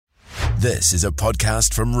This is a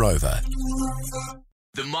podcast from Rover.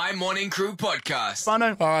 The My Morning Crew podcast.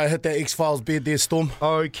 Whānau. All right, hit that X-Files bed there, Storm.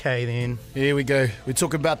 Okay, then. Here we go. We're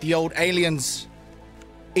talking about the old aliens.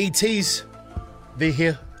 ETs. They're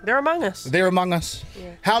here. They're among us. They're among us.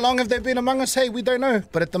 Yeah. How long have they been among us? Hey, we don't know.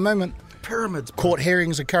 But at the moment, Pyramids. court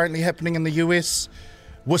hearings are currently happening in the US.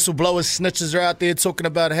 Whistleblowers, snitches are out there talking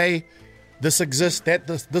about, hey, this exists,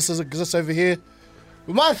 this exists over here.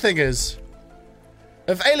 But my thing is,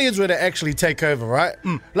 if aliens were to actually take over, right?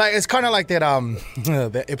 Like it's kind of like that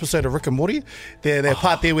that episode of Rick and Morty, that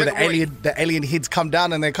part there where the alien heads come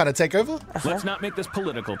down and they kind of take over. Let's not make this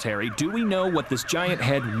political, Terry. Do we know what this giant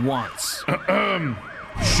head wants?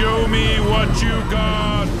 Show me what you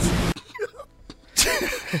got.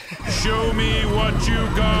 Show me what you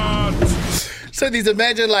got. So these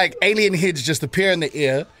imagine like alien heads just appear in the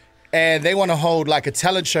air and they want to hold like a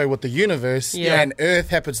talent show with the universe, and Earth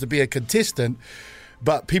happens to be a contestant,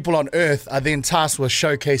 but people on Earth are then tasked with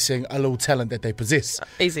showcasing a little talent that they possess.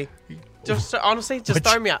 Easy. Just honestly, just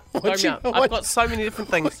throw me up. Throw me up. I've got so many different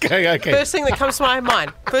things. Okay. First thing that comes to my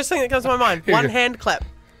mind. One hand clap.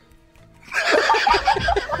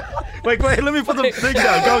 Wait, let me put the thing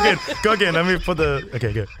down. Go again. Let me put the...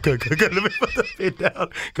 Okay, go. Let me put the pen down.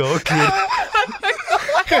 Go again.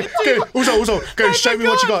 Go. Uzo, go. Show me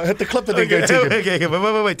what you got. Hit the clip and then go take it. Okay.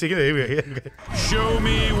 Wait. Take it. Here we go. Okay. Show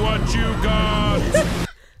me what you got.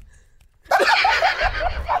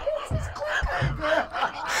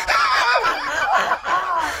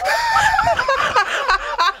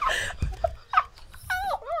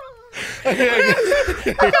 I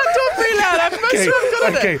can't talk very loud. I'm not sure I'm good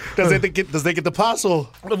at it. Does they get the pass or?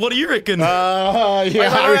 What do you reckon? Yeah,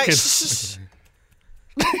 I reckon. Shh.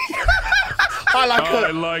 I like I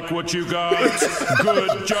it. like what you got.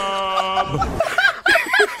 Good job.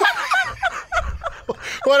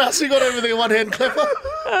 What else you got over there? One hand clapper.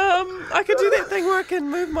 I could do that thing where I can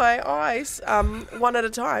move my eyes one at a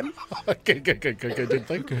time. Okay, good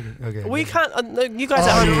thing. Okay. We can't. No, you guys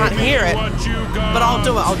at home can't hear it, What you got. but I'll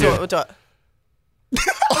do it. We'll do it.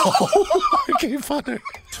 Okay, fine.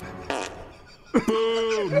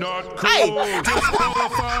 Boo, not cool. Hey!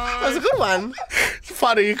 Disqualified. That was a good one.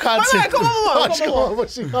 Funny, you can't see. Come on.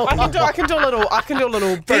 What you got? I can do a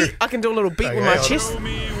little beat. I can do a little beat with my chest. Show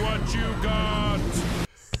me what you got.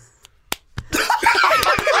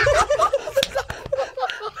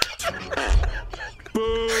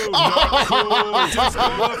 Boo, not cool.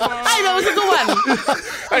 Disqualified. Hey, that was a good one.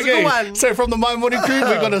 That's a good one. So from the My Morning Crew,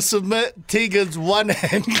 we're going to submit Tegan's one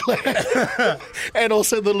hand clap and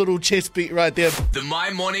also the little chest beat right there. The My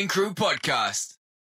Morning Crew podcast.